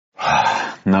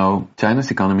no,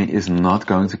 China's economy is not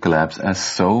going to collapse as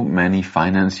so many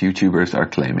finance YouTubers are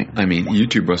claiming. I mean,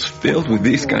 YouTube was filled with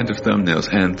these kinds of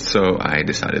thumbnails, and so I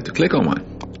decided to click on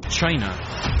one. China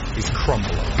is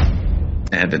crumbling.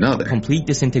 And another. Complete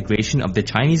disintegration of the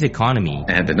Chinese economy.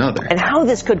 And another. And how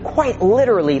this could quite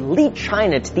literally lead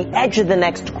China to the edge of the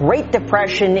next Great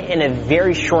Depression in a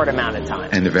very short amount of time.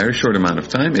 And a very short amount of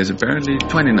time is apparently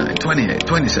 29, 28,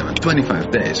 27,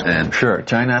 25 days. And sure,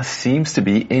 China seems to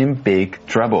be in big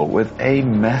trouble with a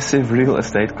massive real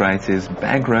estate crisis,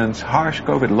 bank runs, harsh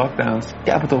COVID lockdowns,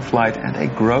 capital flight, and a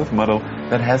growth model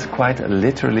that has quite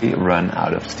literally run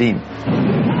out of steam.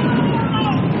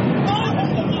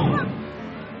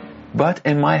 But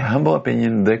in my humble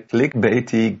opinion, the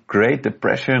clickbaity Great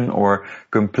Depression or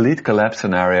complete collapse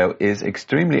scenario is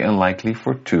extremely unlikely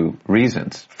for two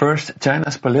reasons. First,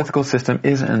 China's political system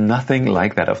is nothing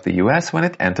like that of the US when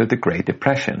it entered the Great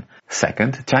Depression.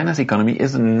 Second, China's economy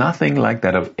is nothing like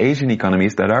that of Asian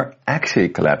economies that are actually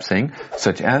collapsing,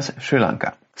 such as Sri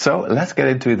Lanka. So let's get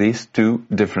into these two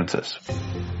differences.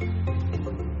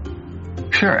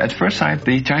 Sure, at first sight,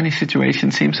 the Chinese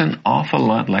situation seems an awful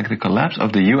lot like the collapse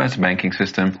of the US banking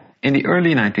system in the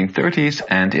early 1930s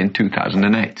and in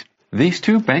 2008. These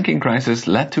two banking crises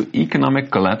led to economic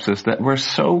collapses that were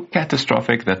so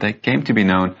catastrophic that they came to be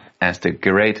known as the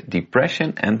Great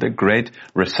Depression and the Great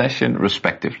Recession,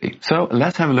 respectively. So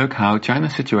let's have a look how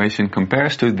China's situation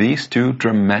compares to these two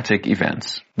dramatic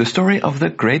events. The story of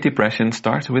the Great Depression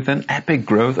starts with an epic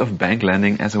growth of bank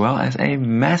lending as well as a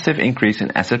massive increase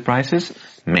in asset prices,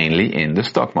 mainly in the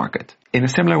stock market. In a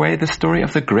similar way, the story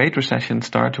of the Great Recession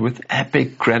starts with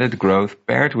epic credit growth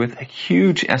paired with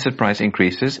huge asset price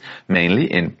increases,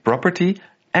 mainly in property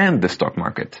and the stock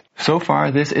market. So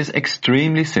far, this is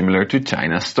extremely similar to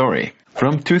China's story.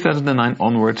 From 2009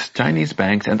 onwards, Chinese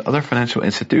banks and other financial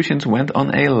institutions went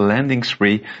on a lending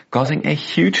spree, causing a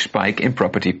huge spike in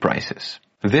property prices.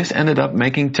 This ended up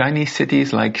making Chinese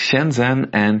cities like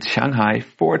Shenzhen and Shanghai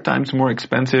 4 times more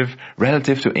expensive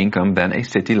relative to income than a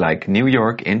city like New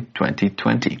York in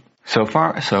 2020. So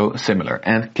far, so similar.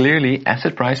 And clearly,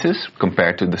 asset prices,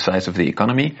 compared to the size of the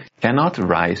economy, cannot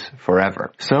rise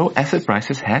forever. So asset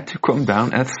prices had to come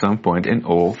down at some point in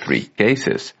all three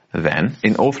cases. Then,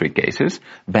 in all three cases,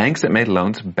 banks that made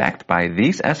loans backed by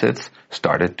these assets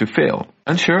started to fail.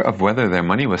 Unsure of whether their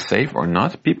money was safe or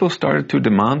not, people started to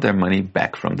demand their money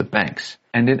back from the banks.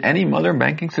 And in any modern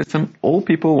banking system, all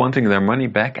people wanting their money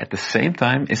back at the same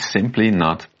time is simply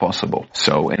not possible.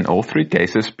 So in all three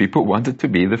cases, people wanted to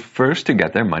be the first to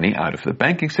get their money out of the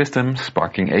banking system,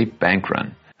 sparking a bank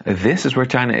run. This is where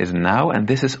China is now, and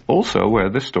this is also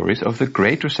where the stories of the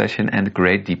Great Recession and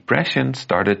Great Depression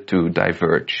started to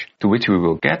diverge, to which we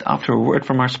will get after a word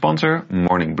from our sponsor,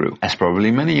 Morning Brew. As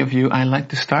probably many of you, I like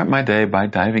to start my day by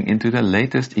diving into the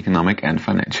latest economic and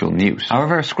financial news.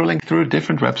 However, scrolling through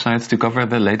different websites to cover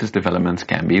the latest developments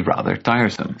can be rather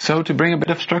tiresome. So to bring a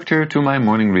bit of structure to my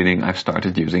morning reading, I've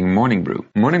started using Morning Brew.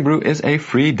 Morning Brew is a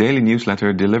free daily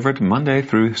newsletter delivered Monday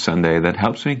through Sunday that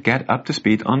helps me get up to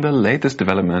speed on the latest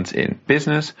developments in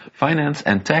business, finance,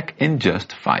 and tech in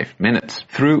just 5 minutes.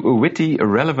 Through witty,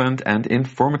 relevant, and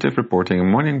informative reporting,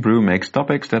 Morning Brew makes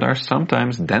topics that are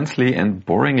sometimes densely and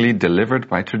boringly delivered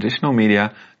by traditional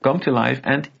media come to life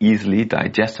and easily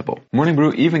digestible. Morning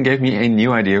Brew even gave me a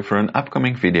new idea for an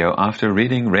upcoming video after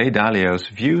reading Ray Dalio's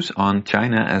views on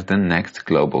China as the next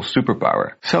global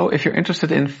superpower. So if you're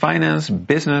interested in finance,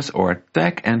 business, or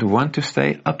tech and want to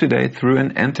stay up to date through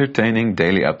an entertaining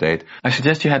daily update, I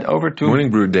suggest you head over to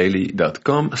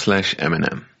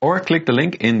morningbrewdaily.com/MNM. Or click the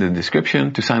link in the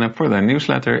description to sign up for their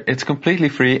newsletter. It's completely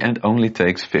free and only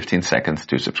takes 15 seconds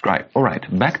to subscribe. Alright,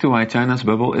 back to why China's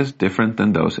bubble is different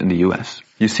than those in the US.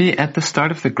 You see, at the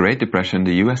start of the Great Depression,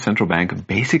 the US central bank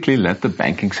basically let the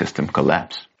banking system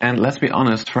collapse. And let's be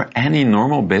honest, for any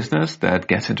normal business that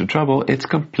gets into trouble, it's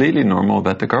completely normal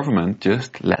that the government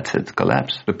just lets it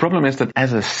collapse. The problem is that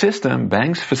as a system,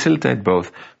 banks facilitate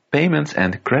both payments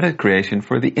and credit creation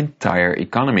for the entire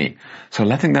economy. So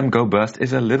letting them go bust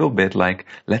is a little bit like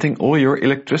letting all your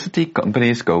electricity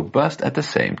companies go bust at the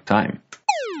same time.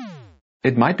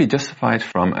 It might be justified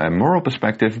from a moral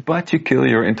perspective, but you kill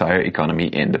your entire economy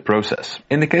in the process.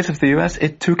 In the case of the US,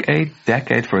 it took a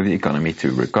decade for the economy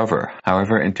to recover.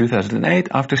 However, in 2008,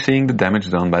 after seeing the damage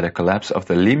done by the collapse of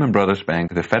the Lehman Brothers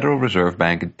Bank, the Federal Reserve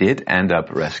Bank did end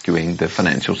up rescuing the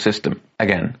financial system.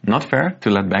 Again, not fair to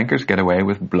let bankers get away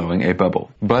with blowing a bubble.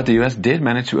 But the US did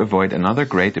manage to avoid another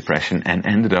Great Depression and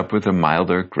ended up with a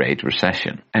milder Great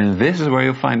Recession. And this is where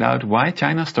you'll find out why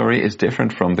China's story is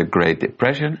different from the Great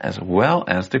Depression as well well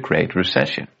as the Great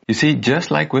Recession. You see,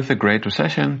 just like with the Great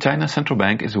Recession, China's central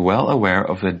bank is well aware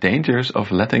of the dangers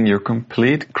of letting your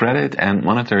complete credit and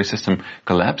monetary system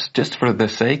collapse just for the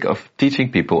sake of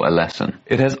teaching people a lesson.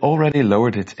 It has already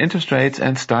lowered its interest rates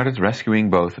and started rescuing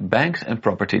both banks and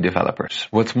property developers.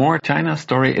 What's more, China's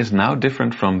story is now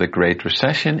different from the Great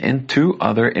Recession in two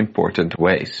other important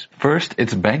ways. First,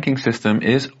 its banking system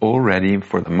is already,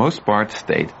 for the most part,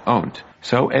 state-owned.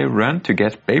 So a run to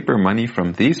get paper money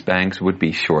from these banks would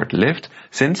be short-lived,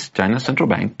 since China's central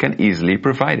bank can easily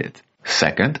provide it.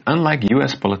 Second, unlike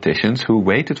US politicians who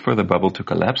waited for the bubble to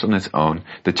collapse on its own,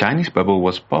 the Chinese bubble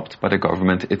was popped by the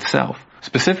government itself.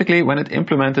 Specifically when it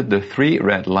implemented the 3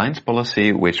 red lines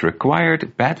policy, which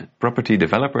required bad property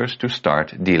developers to start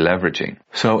deleveraging.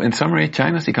 So in summary,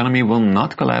 China's economy will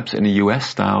not collapse in a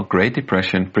US-style Great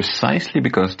Depression precisely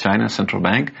because China's central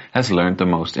bank has learned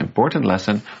the most important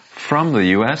lesson from the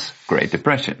US Great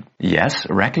Depression. Yes,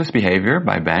 reckless behavior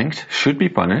by banks should be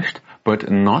punished,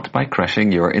 but not by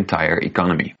crushing your entire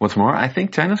economy. What's more, I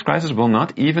think China's crisis will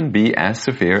not even be as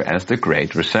severe as the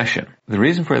Great Recession. The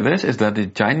reason for this is that the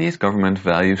Chinese government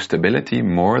values stability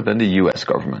more than the US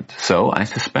government. So I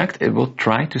suspect it will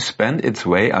try to spend its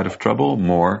way out of trouble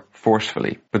more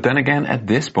forcefully. But then again, at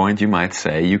this point you might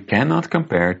say you cannot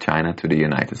compare China to the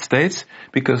United States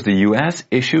because the US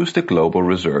issues the global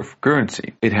reserve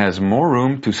currency. It has more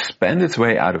room to spend its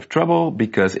way out of trouble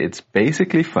because it's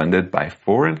basically funded by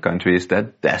foreign countries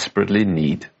that desperately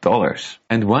need dollars.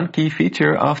 And one key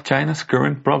feature of China's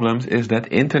current problems is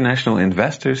that international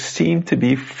investors seem to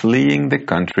be fleeing the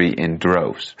country in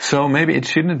droves. So maybe it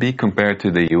shouldn't be compared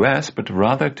to the US, but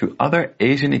rather to other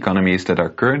Asian economies that are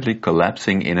currently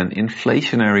collapsing in an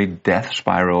inflationary death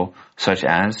spiral, such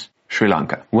as Sri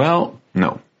Lanka. Well,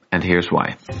 no. And here's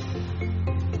why.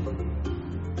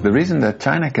 The reason that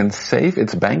China can save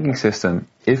its banking system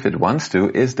if it wants to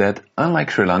is that,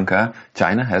 unlike Sri Lanka,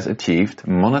 China has achieved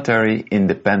monetary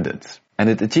independence. And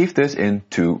it achieved this in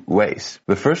 2 ways.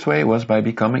 The first way was by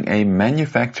becoming a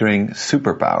manufacturing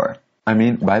superpower. I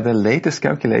mean, by the latest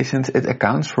calculations, it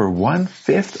accounts for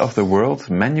 1/5 of the world's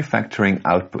manufacturing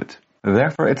output.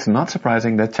 Therefore, it's not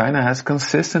surprising that China has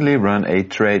consistently run a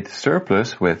trade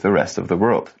surplus with the rest of the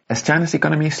world. As China's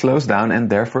economy slows down and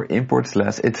therefore imports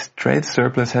less, its trade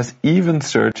surplus has even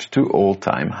surged to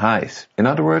all-time highs. In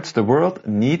other words, the world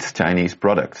needs Chinese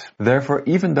products. Therefore,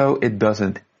 even though it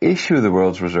doesn't issue the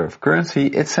world's reserve currency,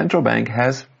 its central bank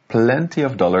has plenty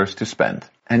of dollars to spend.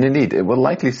 And indeed, it will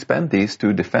likely spend these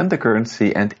to defend the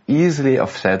currency and easily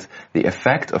offset the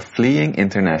effect of fleeing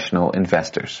international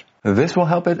investors. This will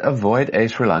help it avoid a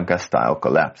Sri Lanka-style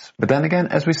collapse. But then again,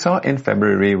 as we saw in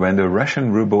February when the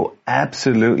Russian ruble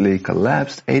absolutely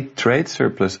collapsed, a trade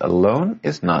surplus alone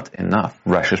is not enough.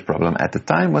 Russia's problem at the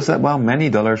time was that while many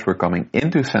dollars were coming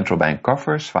into central bank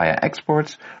coffers via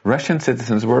exports, Russian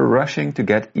citizens were rushing to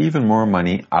get even more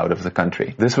money out of the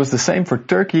country. This was the same for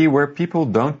Turkey, where people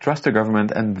don't trust the government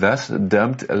and thus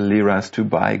dumped liras to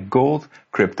buy gold,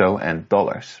 crypto and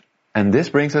dollars. And this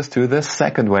brings us to the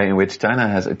second way in which China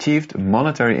has achieved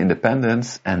monetary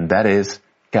independence, and that is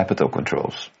capital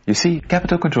controls. You see,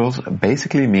 capital controls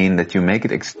basically mean that you make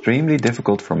it extremely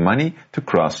difficult for money to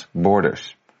cross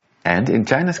borders. And in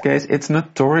China's case, it's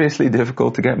notoriously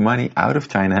difficult to get money out of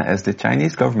China as the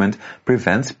Chinese government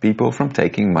prevents people from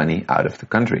taking money out of the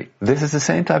country. This is the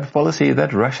same type of policy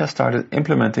that Russia started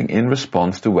implementing in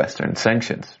response to Western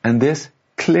sanctions. And this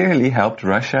clearly helped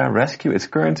Russia rescue its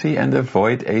currency and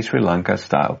avoid a Sri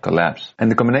Lanka-style collapse. And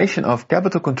the combination of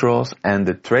capital controls and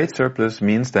the trade surplus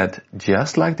means that,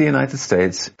 just like the United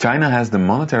States, China has the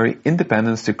monetary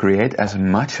independence to create as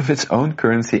much of its own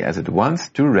currency as it wants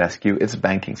to rescue its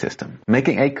banking system,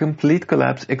 making a complete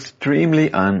collapse extremely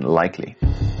unlikely.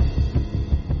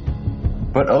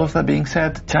 But all of that being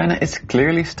said, China is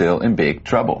clearly still in big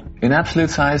trouble. In absolute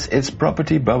size, its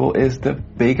property bubble is the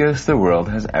biggest the world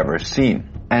has ever seen.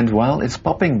 And while it's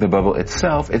popping the bubble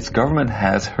itself, its government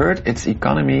has hurt its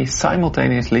economy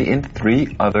simultaneously in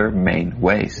 3 other main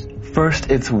ways. First,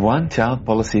 its one-child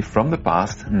policy from the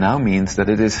past now means that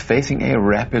it is facing a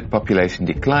rapid population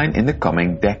decline in the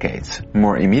coming decades.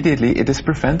 More immediately, it is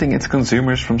preventing its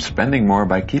consumers from spending more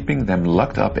by keeping them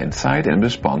locked up inside in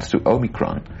response to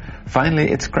Omicron. Finally,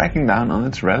 it's cracking down on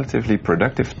its relatively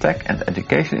productive tech and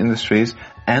education industries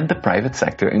and the private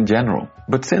sector in general.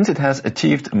 But since it has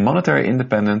achieved monetary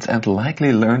independence and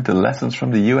likely learned the lessons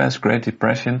from the US Great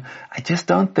Depression, I just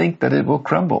don't think that it will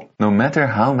crumble, no matter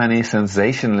how many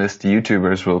sensationalist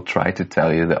YouTubers will try to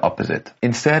tell you the opposite.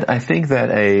 Instead, I think that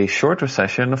a short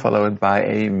recession followed by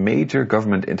a major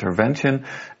government intervention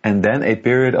and then a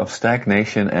period of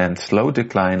stagnation and slow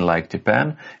decline like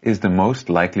Japan is the most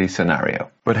likely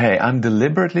scenario. But hey, I'm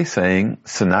deliberately saying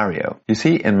scenario. You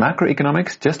see, in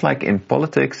macroeconomics, just like in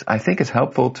politics, I think it's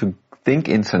helpful to think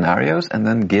in scenarios and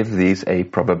then give these a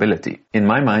probability. In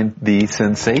my mind, the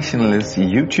sensationalist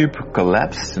YouTube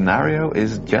collapse scenario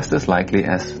is just as likely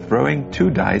as throwing 2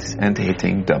 dice and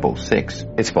hitting double 6.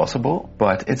 It's possible,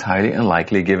 but it's highly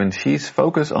unlikely given Xi's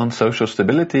focus on social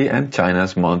stability and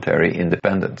China's monetary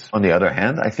independence. On the other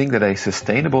hand, I think that a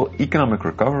sustainable economic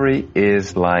recovery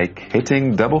is like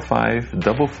hitting double 5,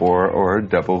 double 4, or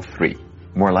double 3.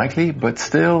 More likely, but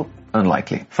still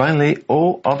unlikely. Finally,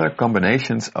 all other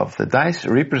combinations of the dice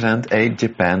represent a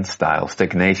Japan-style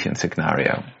stagnation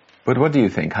scenario. But what do you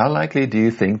think? How likely do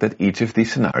you think that each of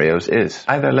these scenarios is?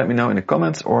 Either let me know in the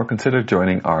comments or consider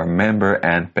joining our member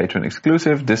and patron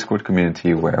exclusive Discord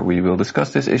community where we will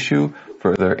discuss this issue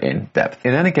further in depth.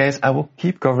 In any case, I will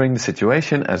keep covering the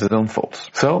situation as it unfolds.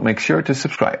 So make sure to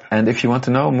subscribe. And if you want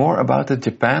to know more about the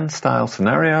Japan-style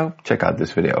scenario, check out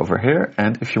this video over here.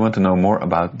 And if you want to know more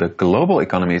about the global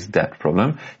economy's debt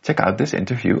problem, check out this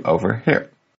interview over here.